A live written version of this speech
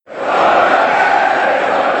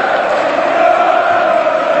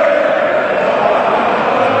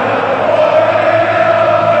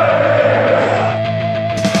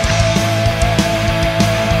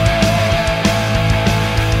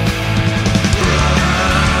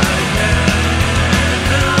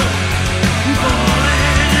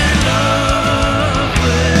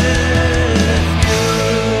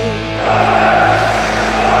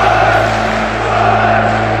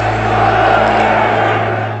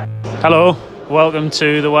Hello, welcome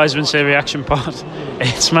to the Wiseman Say Reaction Pod.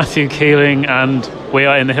 It's Matthew Keeling and we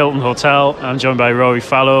are in the Hilton Hotel. I'm joined by Rory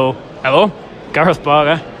Fallow. Hello. Gareth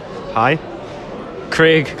Barker. Hi.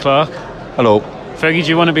 Craig Clark. Hello. Fergie, do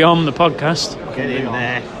you want to be on the podcast? Get in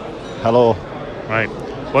there. Hello. Right.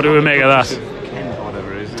 What do we make of that? Kent or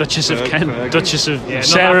whatever it is. Duchess of Kent. Fergie. Duchess of Yeah,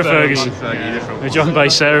 Sarah not that Ferguson. Fergie, We're joined by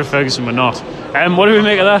Sarah Ferguson. We're not. What do we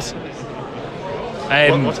make of that?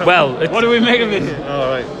 What do we make of it? All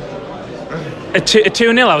right. A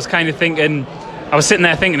 2-0, I was kind of thinking, I was sitting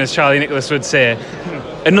there thinking, as Charlie Nicholas would say,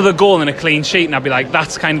 another goal and a clean sheet, and I'd be like,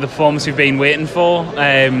 that's kind of the performance we've been waiting for.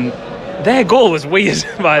 Their goal was weird,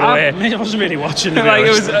 by the way. I wasn't really watching. To be Like, it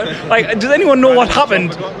honest. was like, does anyone know what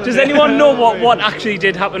happened? Does anyone know what actually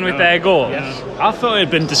did happen with their goal? I thought it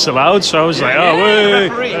had been disallowed, so I was like, oh,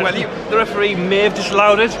 wait. The referee may have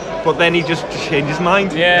disallowed it, but then he just changed his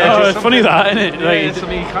mind. Yeah. Oh, it's funny that, isn't it? Yeah, Like, it's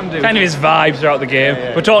something he can do. Kind of his vibe throughout the game.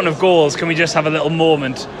 But talking of goals, can we just have a little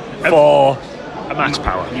moment for a Max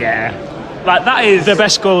Power. like that is The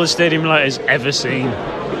best goal the Stadium Light has ever seen.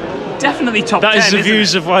 definitely top That 10. is the isn't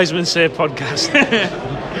views it? of Wiseman Say podcast.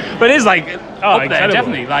 But it is like up there, incredible.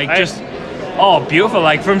 definitely. Like Hey. just beautiful.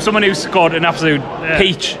 Like from someone who scored an absolute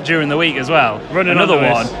peach during the week as well. Running Another on the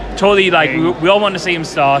one. wrist. Totally like we all want to see him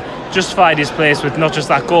start. Justified his place with not just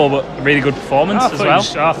that goal, but a really good performance as well.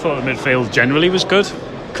 I thought the midfield generally was good.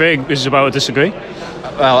 Craig is about to disagree.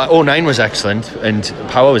 Well, 09 was excellent and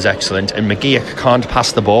Power was excellent and McGeoch can't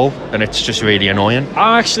pass the ball and it's just really annoying.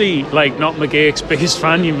 I'm actually not McGeoch's biggest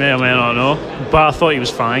fan, you may or may not know, but I thought he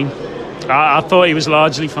was fine. I thought he was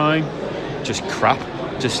largely fine. Just crap.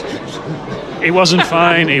 He wasn't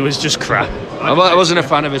fine, he was just crap. I wasn't a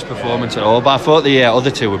fan of his performance at all, but I thought the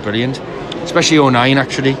other two were brilliant. Especially 09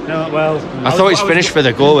 actually. No, well, I thought his finish for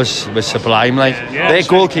the goal was sublime. Like Yeah, their it's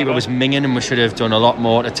goalkeeper really was minging, and we should have done a lot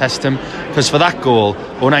more to test him. Because for that goal,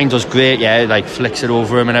 09 does great. Yeah, like flicks it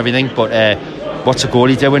over him and everything. But what's a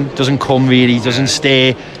goalie doing? Doesn't come really. Doesn't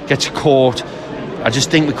stay. Gets caught. I just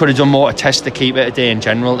think we could have done more to test the keeper today in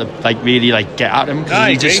general. To really get at him because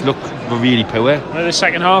he just looked really poor. In the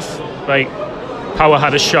second half, Power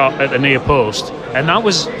had a shot at the near post, and that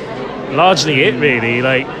was largely it, really.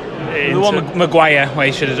 The one Maguire where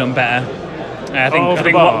he should have done better. I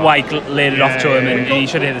think bar. White laid it off to him and he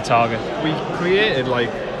should have hit the target. We created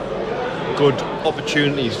good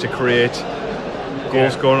opportunities to create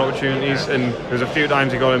goal-scoring opportunities, and there was a few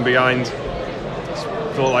times he got in behind.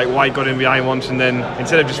 Thought White got in behind once, and then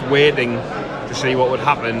instead of just waiting to see what would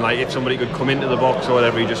happen, if somebody could come into the box or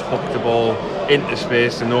whatever, he just hooked the ball into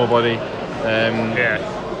space to nobody.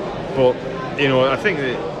 But I think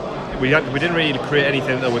that we didn't really create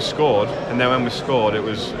anything that was scored, and then when we scored, it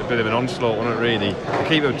was a bit of an onslaught, wasn't it? Really, the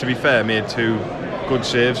keeper, to be fair, made two good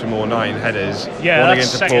saves from 09 headers. Yeah, one that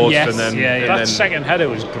against the second- post, yes, and then That second header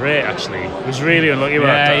was great, actually. It was really unlucky with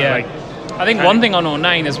that. I think one thing on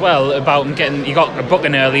 09 as well about him he got a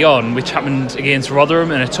booking early on, which happened against Rotherham,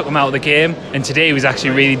 and it took him out of the game. And today he was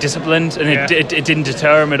actually really disciplined, and it didn't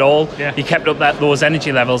deter him at all. Yeah. He kept up those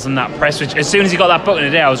energy levels and that press. Which as soon as he got that booking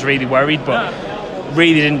today, I was really worried, but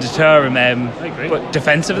really didn't deter him. agree. But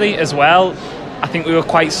defensively as well, I think we were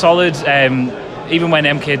quite solid. Even when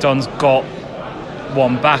MK Dons got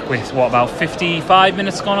one back with about 55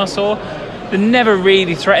 minutes gone or so. They never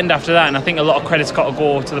really threatened after that, and I think a lot of credit's got to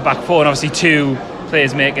go to the back four, and obviously two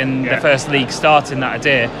players making their first league start in that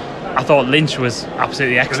day. I thought Lynch was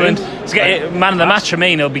absolutely excellent. To get man of the match for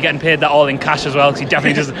me, and he'll be getting paid that all in cash as well, because he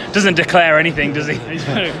definitely doesn't declare anything, does he?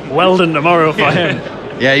 Weldon tomorrow for him.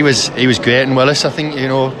 Yeah, he was great. And Willis, I think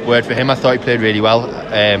word for him. I thought he played really well.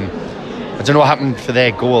 I don't know what happened for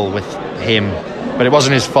their goal with him, but it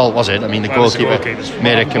wasn't his fault, was it? I mean, the goalkeeper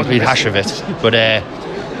made a complete hash of it. But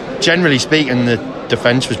generally speaking, the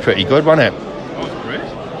defence was pretty good, wasn't it? That was great.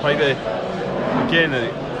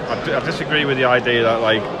 I disagree with the idea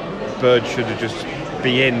that Bird should have just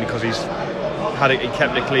be in because he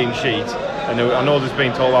kept a clean sheet. And I know there's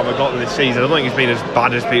been talk about McLaughlin this season. I don't think he's been as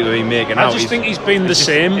bad as people have been making out. I just think he's been the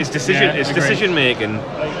same. His decision making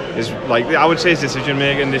is I would say his decision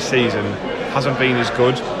making this season hasn't been as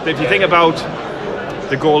good. If you think about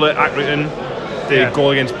the goal at Accrington, the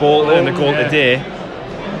goal against Bolton, and the goal today.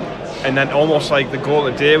 And then almost the goal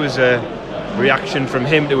today was a reaction from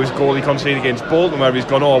him to his goal he conceded against Bolton, where he's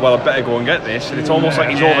gone, I better go and get this. And it's almost like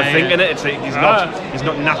he's overthinking it. It's he's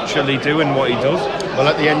not naturally doing what he does. Well,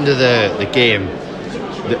 at the end of the game,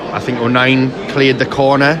 I think 09 cleared the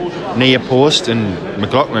corner near post, and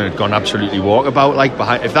McLaughlin had gone absolutely walkabout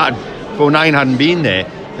behind. If 09 hadn't been there,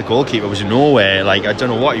 the goalkeeper was nowhere. I don't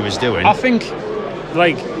know what he was doing. I think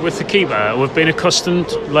with the keeper, we've been accustomed,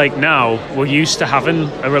 now we're used to having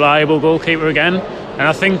a reliable goalkeeper again, and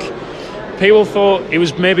I think people thought he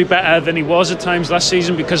was maybe better than he was at times last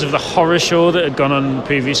season because of the horror show that had gone on in the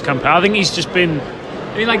previous campaign. I think he's just been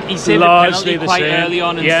I mean, like he saved a largely penalty the quite same. early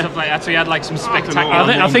on and Yeah. stuff like that. So he had like some spectacular.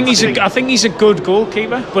 I think he's a good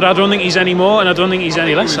goalkeeper, but I don't think he's any more, and I don't think he's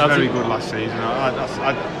any less. He was I very think good last season.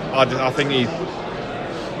 I think he,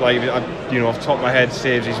 like, off the top of my head,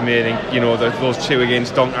 saves he's made. Those two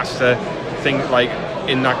against Doncaster, things like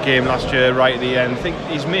in that game last year, right at the end. I think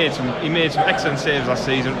he made some excellent saves last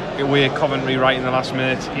season. Away at Coventry, right in the last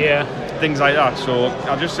minute. yeah. Things like that. So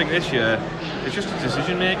I just think this year it's just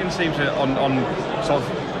decision making seems to on sort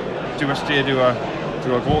of do a steer, do a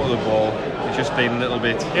go to the ball. It's just been a little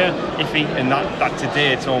bit iffy, and that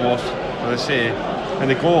today it's almost, as I say, and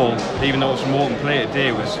the goal, even though it's from open play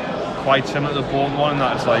today, was quite similar to the Bolton one, and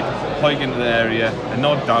that it's like plug into the area, a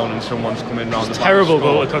nod down, and someone's coming round the back. Terrible to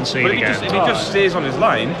score. goal to concede But again. if he just stays on his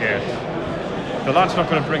line, Yeah. the lad's not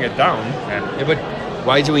going to bring it down. Yeah, but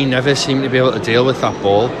why do we never seem to be able to deal with that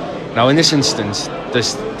ball? Now, in this instance,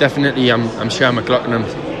 there's definitely, I'm sure McLaughlin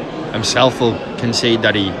himself will concede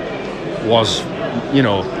that he was,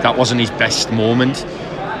 that wasn't his best moment.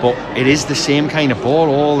 But it is the same kind of ball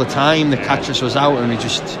all the time that catches us out, and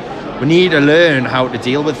we need to learn how to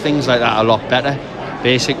deal with things like that a lot better,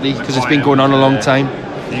 basically, because it's been going on a long time.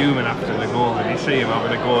 Fuming after the goal. Did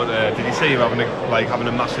you see him having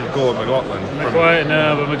a massive go at McLaughlin?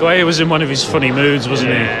 But Maguire was in one of his funny moods,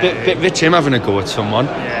 wasn't he? Bit rich him having a go at someone.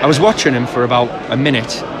 I was watching him for about a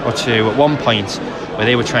minute or two at one point where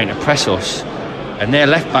they were trying to press us, and their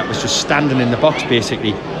left back was just standing in the box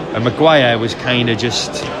basically, and Maguire was kind of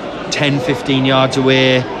just 10-15 yards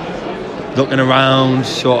away, looking around,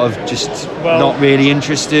 sort of just not really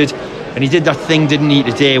interested. And he did that thing, didn't he,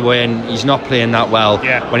 today, when he's not playing that well,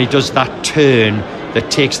 when he does that turn that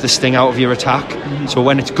takes the sting out of your attack. So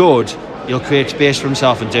when it's good, he'll create space for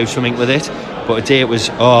himself and do something with it. But today it was,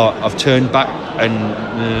 I've turned back,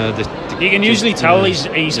 and You can usually tell he's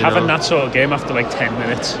having that sort of game after like 10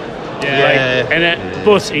 minutes.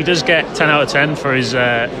 But he does get 10 out of 10 for his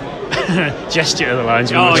gesture to the lines.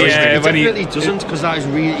 He definitely doesn't, because that is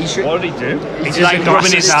really. He should. What did he do? He's like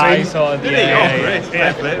rubbing his eyes.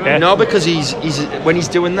 Great. No, because he's when he's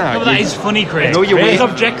doing that. No, that is funny, Craig. No, you're It's waiting.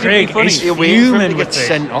 objectively funny. You're waiting for him to get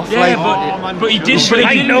sent off. But he didn't. But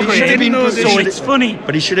he didn't. He should have been. So it's funny.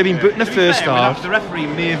 But he should have been put in the first half. The referee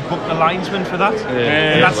may have booked the linesman for that.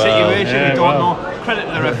 In that situation, we don't know. Credit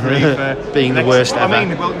to the referee for being the worst ever. I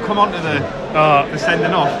mean, we'll come on to the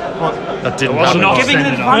sending off, but That didn't wasn't happen. off. giving an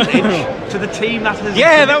Sending off. advantage to the team that has.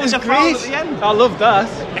 That was a foul great. at the end. I love that.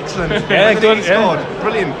 Excellent. Yeah, Look at good, he yeah. scored.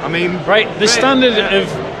 Brilliant. I mean, Right, the great. standard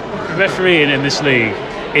of refereeing in this league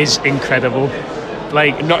is incredible.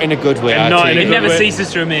 Like, Not in a good way. And I'd not say. in a It good never way.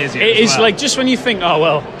 ceases to amaze you. it as is well. like just when you think, oh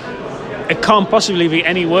well, it can't possibly be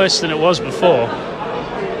any worse than it was before.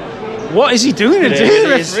 What is he doing to do, it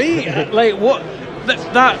the is. referee? Like what?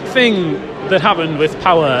 That thing that happened with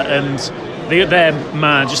Power and their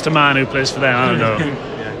man, just a man who plays for them. I don't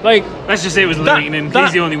know. Like Let's just say it was Livingston.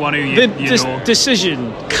 He's the only one who you know.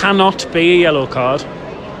 decision cannot be a yellow card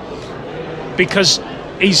because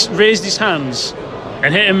he's raised his hands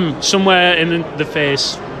and hit him somewhere in the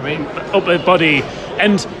face, upper body,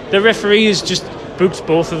 and the referee has just booked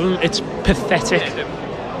both of them. It's pathetic.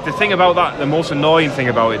 The thing about that, the most annoying thing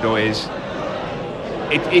about it though is,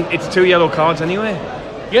 it's 2 yellow cards anyway.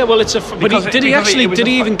 Yeah, well, it's a. But Because did he because actually? it was Did a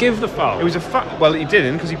he fa- even give the foul? It was a well, he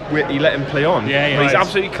didn't because he let him play on. Yeah, But he's right.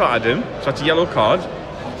 absolutely clattered him, so that's a yellow card.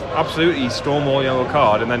 Absolutely Stonewall yellow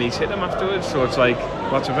card, and then he's hit him afterwards. So it's like,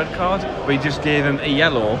 what's a red card? But he just gave him a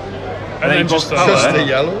yellow, and then he just booked Power.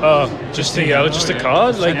 yellow. Oh, just a yellow, just a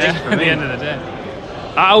card. Like, At the end of the day.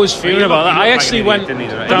 I was feeling about that. I looked actually like went an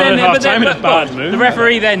idiot, didn't he, down right? at half time in a bad the mood.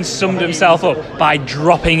 referee then summed himself up by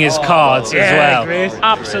dropping his cards as yeah, well. great.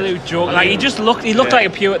 Absolute joke. Like he looked like a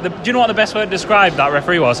pure. Do you know what the best way to describe that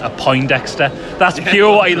referee was? A Poindexter. That's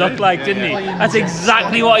pure what he looked like, didn't he? That's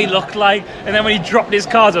exactly what he looked like. And then when he dropped his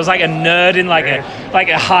cards, it was like a nerd in like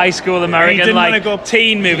a high school American didn't wanna like go-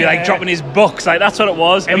 teen movie, like dropping his books. Like that's what it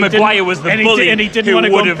was. And he Maguire didn't- was the and he bully, did- and he didn't who want to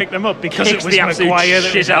go would and have pick them up because it kicked was the absolute Maguire that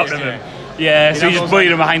shit was out of him. Yeah, so he just bullied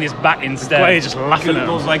him behind his back instead. Maguire just laughing at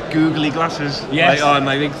Those him. like googly glasses. Yes. Like, and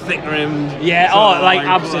like big thick rimmed. Yeah, sort of like like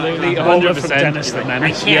absolutely, Older from 100%. Dennis than then.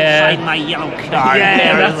 My yellow card.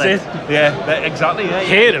 Yeah, that's it. Exactly. Yeah,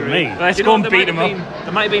 Hated me. Let's You go know, and beat him up.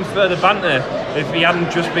 There might have been further banter if he hadn't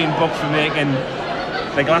just been booked for making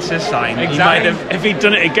the glasses sign. Exactly. He might have. If he'd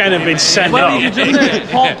done it again and been sent Well, off. he did it.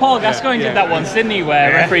 Paul Gascoigne did that once, didn't he?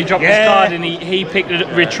 Where referee dropped his card and he picked it,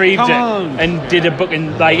 retrieved Come it, on. and did a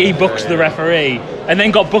booking. Like he booked the referee, and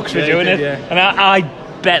then got booked for Yeah, he doing did, it. yeah. And I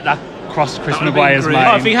bet that crossed Chris That would've been Maguire's great. mind.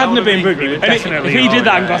 Oh, if he hadn't have been booked, he would And definitely. if he did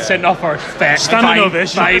that and yeah. got sent off for a fair Standing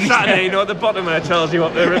ovation. Saturday, you know, at the bottom where it tells you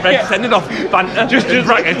what the red sending off banter, just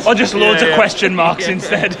brackets, or just loads Yeah, of yeah. question marks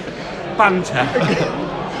instead. banter.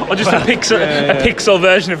 Or just a pixel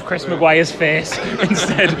version of Chris Maguire's face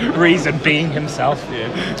instead. Reason being himself.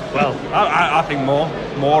 Well, I think more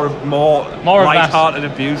of that. light-hearted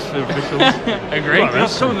abuse for officials. Agree.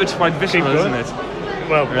 Some of it's quite visceral, going. isn't it?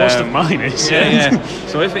 Well, most of mine is. Yeah.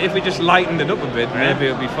 So if we just lightened it up a bit, maybe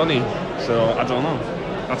it'll be funny. So I don't know.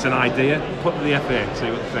 That's an idea. Put to the FA, see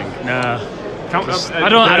what they think. Nah. I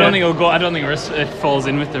don't think it'll go. I don't think it falls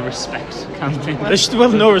in with the respect campaign. There's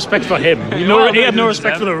no respect for him. You know, Well, he had no there's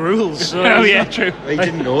respect them. for the rules. So Oh yeah, true. He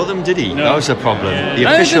didn't know them, did he? That was the problem. The I think the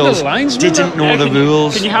officials linesman didn't know the Can you-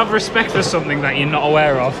 rules. Can you have respect for something that you're not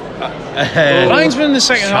aware of? The linesman in the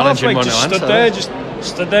second half, Challenging like, one just to stood answer. there, just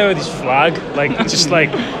stood there with his flag, like, just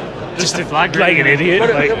a flag, like an idiot.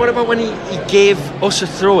 Like, What about when he gave us a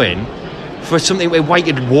throw-in for something where White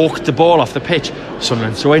had walked the ball off the pitch?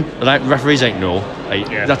 Sunderland throw-in. The referee's like, no,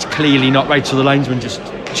 that's clearly not right. So the linesman just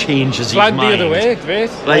changes flag his the mind. other way, great.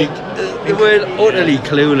 Like they were utterly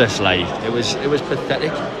clueless. Like it was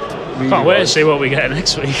pathetic. Really Can't wait to was. see what we get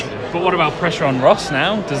next week. But what about pressure on Ross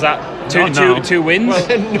now? Does that Not now. two wins?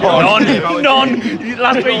 None.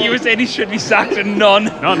 Last week you were saying he should be sacked and none.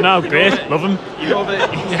 Not now, great, love him. You know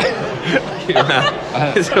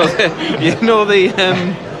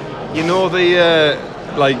the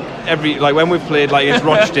when we've played like against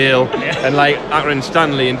Rochdale and like Accrington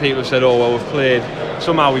Stanley, and people have said, oh well, we've played,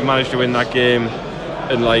 somehow we've managed to win that game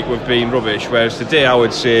and like we've been rubbish, whereas today I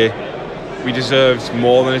would say we deserved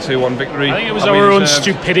more than a 2-1 victory. I think it was And we our own deserved-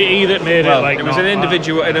 stupidity that made Well, it like it was not- an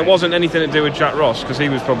individual, and it wasn't anything to do with Jack Ross because he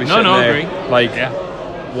was probably No, sitting no, there agree. like, Yeah.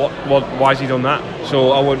 what? Why has he done that?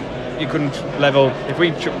 So you couldn't level. If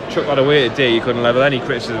we chuck that away today, you couldn't level any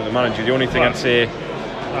criticism of the manager. The only thing I'd say,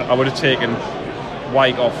 I would have taken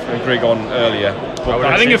White off and Grigg on earlier. But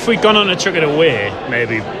I think if we'd gone on and took it away,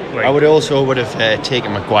 maybe. Like, I would have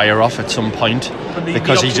taken Maguire off at some point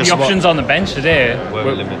because he just the options on the bench today. were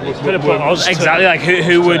limited. could have put Oz to- Exactly, like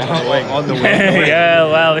who would? on the wing. Yeah,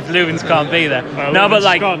 well, if Lubins can't be there. Well, No, but Lubins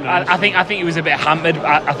like, gone now. I think he was a bit hampered.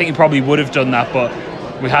 I think he probably would have done that, but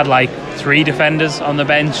we had like 3 defenders on the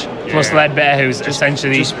bench plus Ledbetter, who's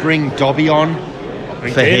essentially. Just bring Dobby on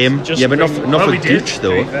We for did. him. Just Yeah, but not bring- not well, for we did, Gooch to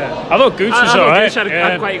though. be fair. I thought Gooch was I thought alright. Gooch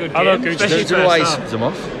had quite a good I thought game, Gooch especially did. Don't know why he first subbed him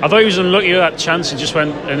off. I thought he was unlucky with that chance and just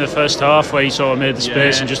went in the first half where he sort of made the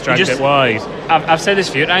space and just dragged it wide. I've said this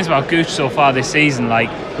a few times about Gooch so far this season. Like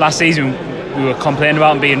last season, we were complaining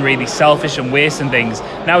about him being really selfish and wasting things.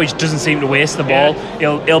 Now he just doesn't seem to waste the ball.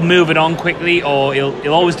 He'll move it on quickly, or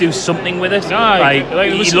he'll always do something with it. There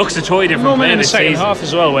he was looks a totally a different moment player in the this second season. half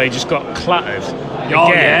as well where he just got clattered. Oh,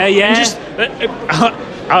 Again. yeah. And just,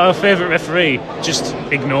 our favourite referee just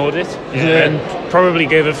ignored it and probably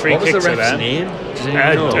gave a free What was kick the to ref's them. name? Does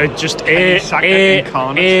anyone know? Just Sackett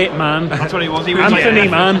incarnate. man. That's what he was. He was Anthony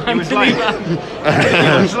like, man. He was like,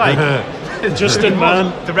 he was like Justin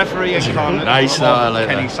man. the referee incarnate. Nice, of no, I like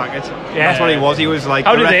Kenny that. Sackett. Yeah. That's what he was. He was like.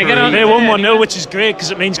 How the did they get referee. on? They won 1-0, which is great because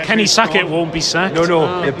it means Kenny Sackett won't be sacked.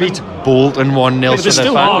 No, it beat Bolton 1-0, but so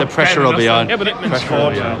still the pressure will be on. Yeah, but it means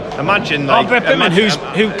Imagine Oh, like. but Pittman, imagine-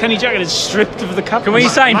 who Kenny Jackett is stripped of the cap. Can we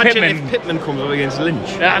sign Imagine Pittman? if Pittman comes up against Lynch.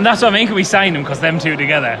 And that's what I mean. Can we sign them? Because them two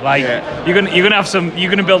together, like you're gonna have some. You're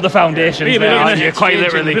gonna build the foundations. You'll be there, looking aren't at- you? Quite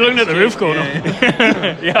literally. Be looking at the roof going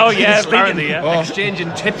up. Oh yeah, apparently, yeah.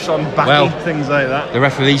 Exchanging tips on battle, Well, things like that. The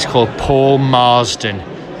referee's called Paul Marsden,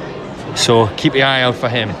 so keep your eye out for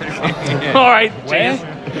him. All right. Where?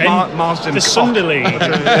 Marsden The Cock. Sunday League.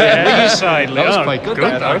 Yeah, side. That was Oh, quite good.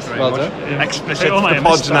 Yeah, That thanks was very well much. done. Explicit. Oh, I The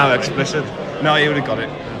pod's missed now that. explicit. No, he would have got it.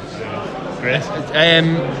 Great.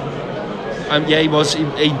 Yeah, he was.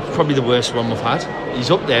 He probably the worst one we've had. He's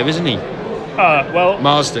up there, isn't he? Well,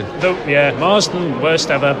 Marsden. Marsden, worst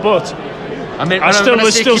ever, but I mean, I still- when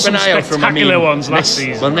there's say still keep an some eye out for him, I mean, spectacular ones last next,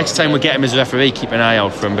 season. Well, next time we get him as a referee, keep an eye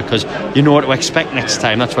out for him because you know what to expect next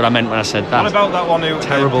time. That's what I meant when I said that. What about that one who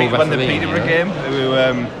Terrible when the referee, Peterborough you know? game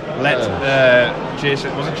who let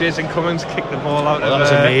Jason Cummings kick the ball out That of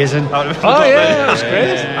was amazing. out of oh yeah, that was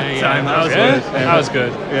great. That was good. That was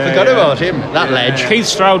good. Forgot about him. That ledge. Keith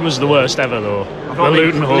Stroud was the worst ever though. The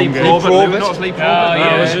Luton home game. Probert. Not Lee Probert.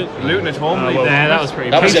 yeah. was it? Luton at home. Lee well, Yeah, Probert. that was pretty.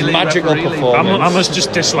 That was bad. a magical referee, performance. I must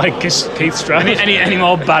just dislike Keith Stroud. Any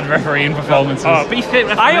more bad refereeing performances? Beef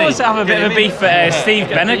I always have a bit of a beef for Steve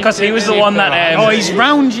Bennett because he was the one that. he's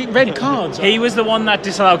round red cards. He was the one that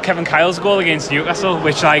disallowed Kevin Kyle's goal against Newcastle,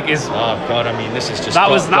 which like is Oh God! I mean, this is just that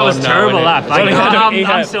was gone now, terrible. innit? That like, Well, he had- I'm he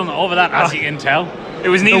had- still not over that, as you can tell. It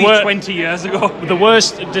was nearly wor- 20 years ago. The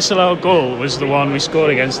worst disallowed goal was the one we scored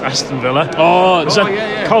against Aston Villa. Oh, Was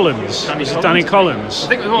that Collins? Was it Danny Collins? I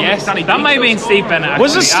think it was one yes, Danny that might have been Dean Steve Bennett.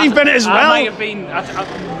 Was it actually. Steve Bennett as I well? might have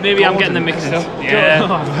been. Maybe I'm getting them mixed up. Yeah.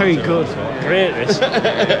 Oh, very good. Great.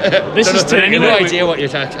 This is I have taking no it. idea what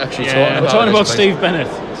you're actually Yeah. talking about. We're talking about at this point. Steve Bennett.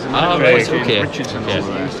 Oh, Great. right, okay. Richardson.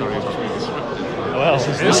 Well,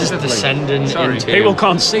 This is descending into. people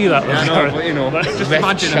can't see that. I know, but you know, just Ref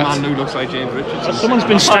imagine a chat. man who looks like James Richardson. Someone's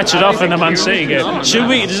been stretched off in the Man City game. on Should that.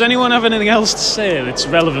 we? Does anyone have anything else to say that's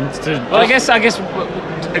relevant to? Well, I guess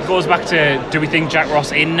it goes back to, do we think Jack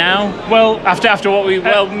Ross in now? Well, After what we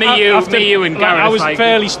me, you, and Gareth. I was like,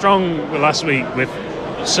 fairly strong last week with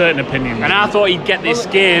certain opinions, and I thought he'd get this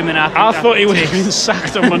game, and I thought he would have been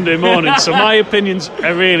sacked on Monday morning. So my opinions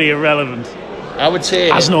are really irrelevant. I would say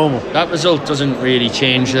As normal. that result doesn't really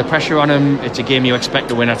change the pressure on him. It's a game you expect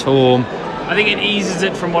to win at home. I think it eases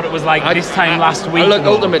it from what it was like this time last week. Look,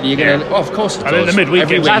 ultimately, you're gonna. Oh, of course, it I mean, does. the midweek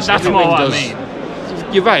Every games, win- that's every more win what I does.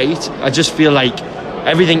 mean. You're right. I just feel like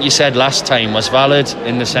everything you said last time was valid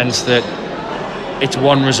in the sense that it's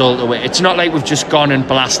one result away. It's not like we've just gone and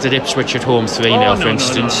blasted Ipswich at home 3-0, Oh, for no,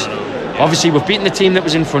 instance. no. Obviously, we've beaten the team that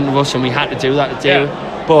was in front of us, and we had to do that today.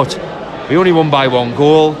 Yeah. But we only won by 1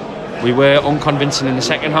 goal. We were unconvincing in the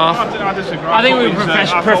second half. I disagree. I think we were I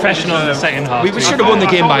thought professional in the deserved- second half. We should have won the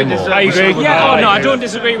game by more. I agree. Yeah, I don't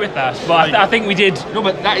disagree with that, but I think we did. No,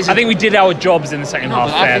 but that is. I think we did our jobs in the second half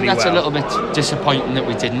But I fairly think that's well. a little bit disappointing that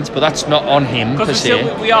we didn't. But that's not on him per Because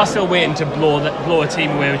se. we are still waiting to blow a team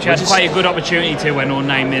away, which had just- quite a good opportunity to when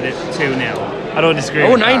 09 made it 2-0. I don't disagree.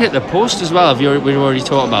 Oh, with 9 that. hit the post as well. We've already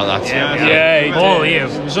talked about that. Yeah, he Oh, did. yeah.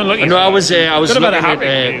 He was unlucky. No, I was Could have looking had a at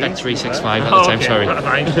happy Bet365 at Oh, the time. okay. Sorry.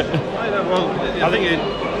 Well, I think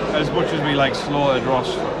as much as we slaughtered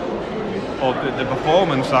Ross or the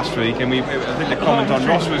performance last week, and I think the comment on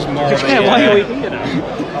Ross was more. Why are we here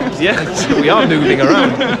now? Yeah, we are moving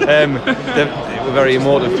around. We're very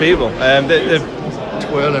emotive people.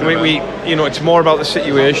 It's more about the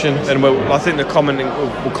situation, and I think we're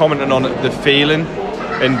commenting on the feeling,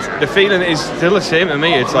 and the feeling is still the same to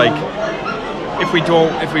me. It's like if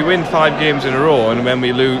we win 5 games in a row, and when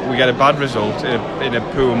we lose, we get a bad result in a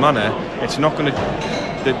poor manner, it's not going to.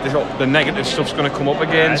 The negative stuff's going to come up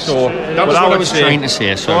again. So That was what I was trying to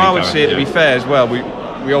say. So Sorry, I would Gareth, say, to yeah. be fair as well, we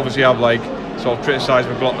obviously have sort of criticised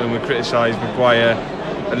McLaughlin, we criticised Maguire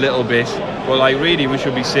a little bit, but really we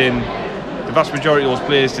should be saying the vast majority of those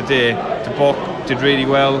players today, De Bock did really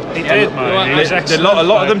well. He did, man. He was excellent. A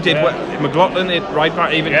lot of them did Yeah. well. McLaughlin, right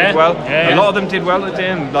back, even Yeah. did well. Yeah. A lot of them did well today.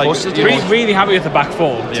 And course they did. Really happy with the back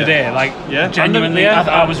four today. Like Yeah. genuinely, And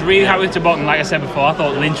I was really happy with De Bock. And like I said before, I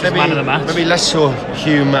thought Lynch was man of the match. Maybe less so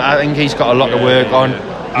Hume. I think he's got a lot to work on.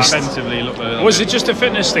 Offensively, looked a little Was bit. it just a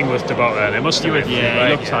fitness thing with DeBock then? It must have been. Yeah,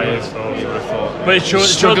 he looked tired. But it showed the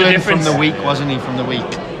Struggling difference. from the week, wasn't he? From the week.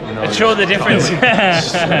 You know, It showed the difference.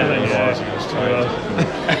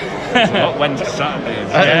 Not Wednesday,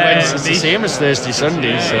 Saturday. It's the same as Thursday,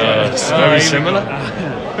 Sunday, so it's very similar.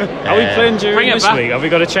 Are we playing Bring during it this back. week? Have we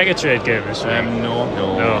got a checker trade game this week?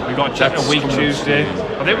 No. We got check That's a week coming up Tuesday.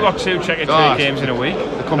 I think we got 2 checker Gosh. trade games in a week.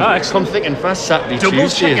 Come thick and fast Saturday, Double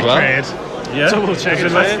Tuesday as checker well. trade. Yeah. Double checker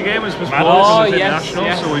The Leicester trade. game was postponed Oh, because it's yes, international,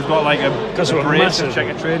 yes. so we've got a Because we're brace massive. of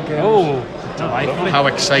checker trade games. Oh, delightful. How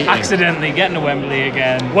exciting. Accidentally getting to Wembley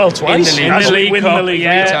again. Well, twice. In the Actually, league win Cup, the league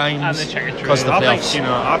yeah, 3 times. and the checker Because trade. the I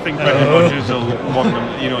playoffs. think Brendan Rodgers will want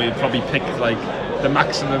them. He'll probably pick the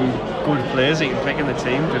maximum good players he can pick in the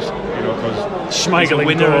team, just because Schmeichel in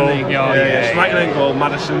winner goal. in the Yeah. Schmeichel in goal,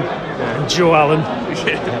 Madison, Joe Allen.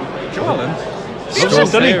 Joe Allen. Loves him,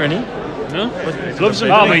 doesn't he? There, isn't he? No? Loves him. Oh, doesn't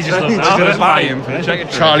but he? he just loves He's going that. to buy him for the checker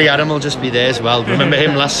trade. Charlie Adam will just be there as well. Remember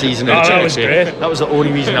him last season? Oh, at the that Checker was Trade? great. That was the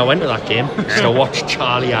only reason I went to that game, just to watch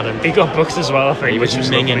Charlie Adam. He got booked as well, I think, He was which was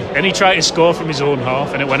minging. lovely. And he tried to score from his own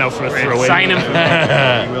half, and it went out for a throw-in. Sign him.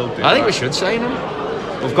 I think we should sign him.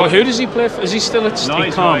 We've But got who does he play for? Is he still at Nice,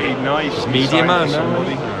 he can't be. nice. media man, no?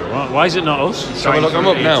 Somebody. Why is it not us? Shall we look him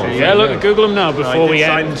up now? Yeah, look, Google him now before we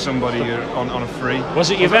sign end. somebody on a free.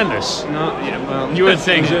 Was it Juventus? No, yeah, well, You would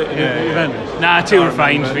think. Juventus. Nah, too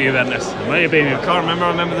refined for Juventus. It might have been. I can't remember. I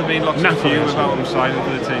remember there being lots of Napoli few or about him signing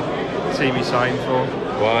for the team he signed for.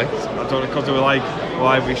 Why? I don't know, because they were like,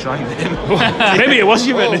 why have we signed him? Maybe it was Oh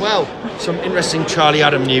Juventus. well, some interesting Charlie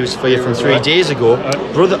Adam news for you from 3 days ago.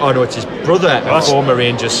 It's his brother, a former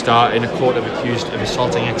Rangers star, in a court of accused of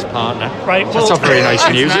assaulting ex-partner. Right, That's well- not very nice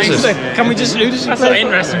news, nice. is it? Can we just? Who does he That's play not for?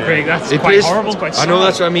 interesting, Craig. That's He quite plays- horrible. Quite I know, sad.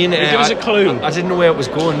 that's what I mean. Give us a clue. I didn't know where it was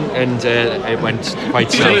going, and it went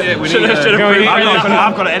quite south.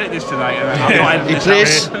 I've got to edit this tonight. I'm not editing He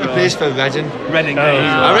this plays for Reading. Reading.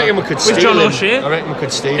 I reckon we could steal John him. O'Shea? I reckon we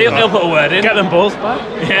could steal He'll him. put a word in. Get them both back.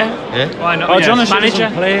 Yeah. Yeah. Why not? Oh, Yeah. John O'Shea Manager.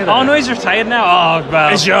 doesn't play there. Oh no, he's retired now. Oh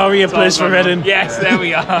well. Ajaria It's all plays for gone Reading. wrong. Yes, there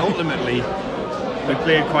we are. Ultimately, we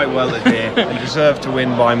played quite well today and deserved to win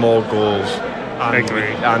by more goals. And Agree.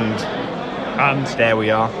 And there we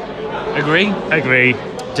are. Agree.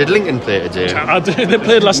 Did Lincoln play today? They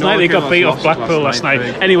played last night. They got beat off lost Blackpool last last night.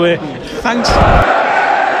 night. Anyway, thanks.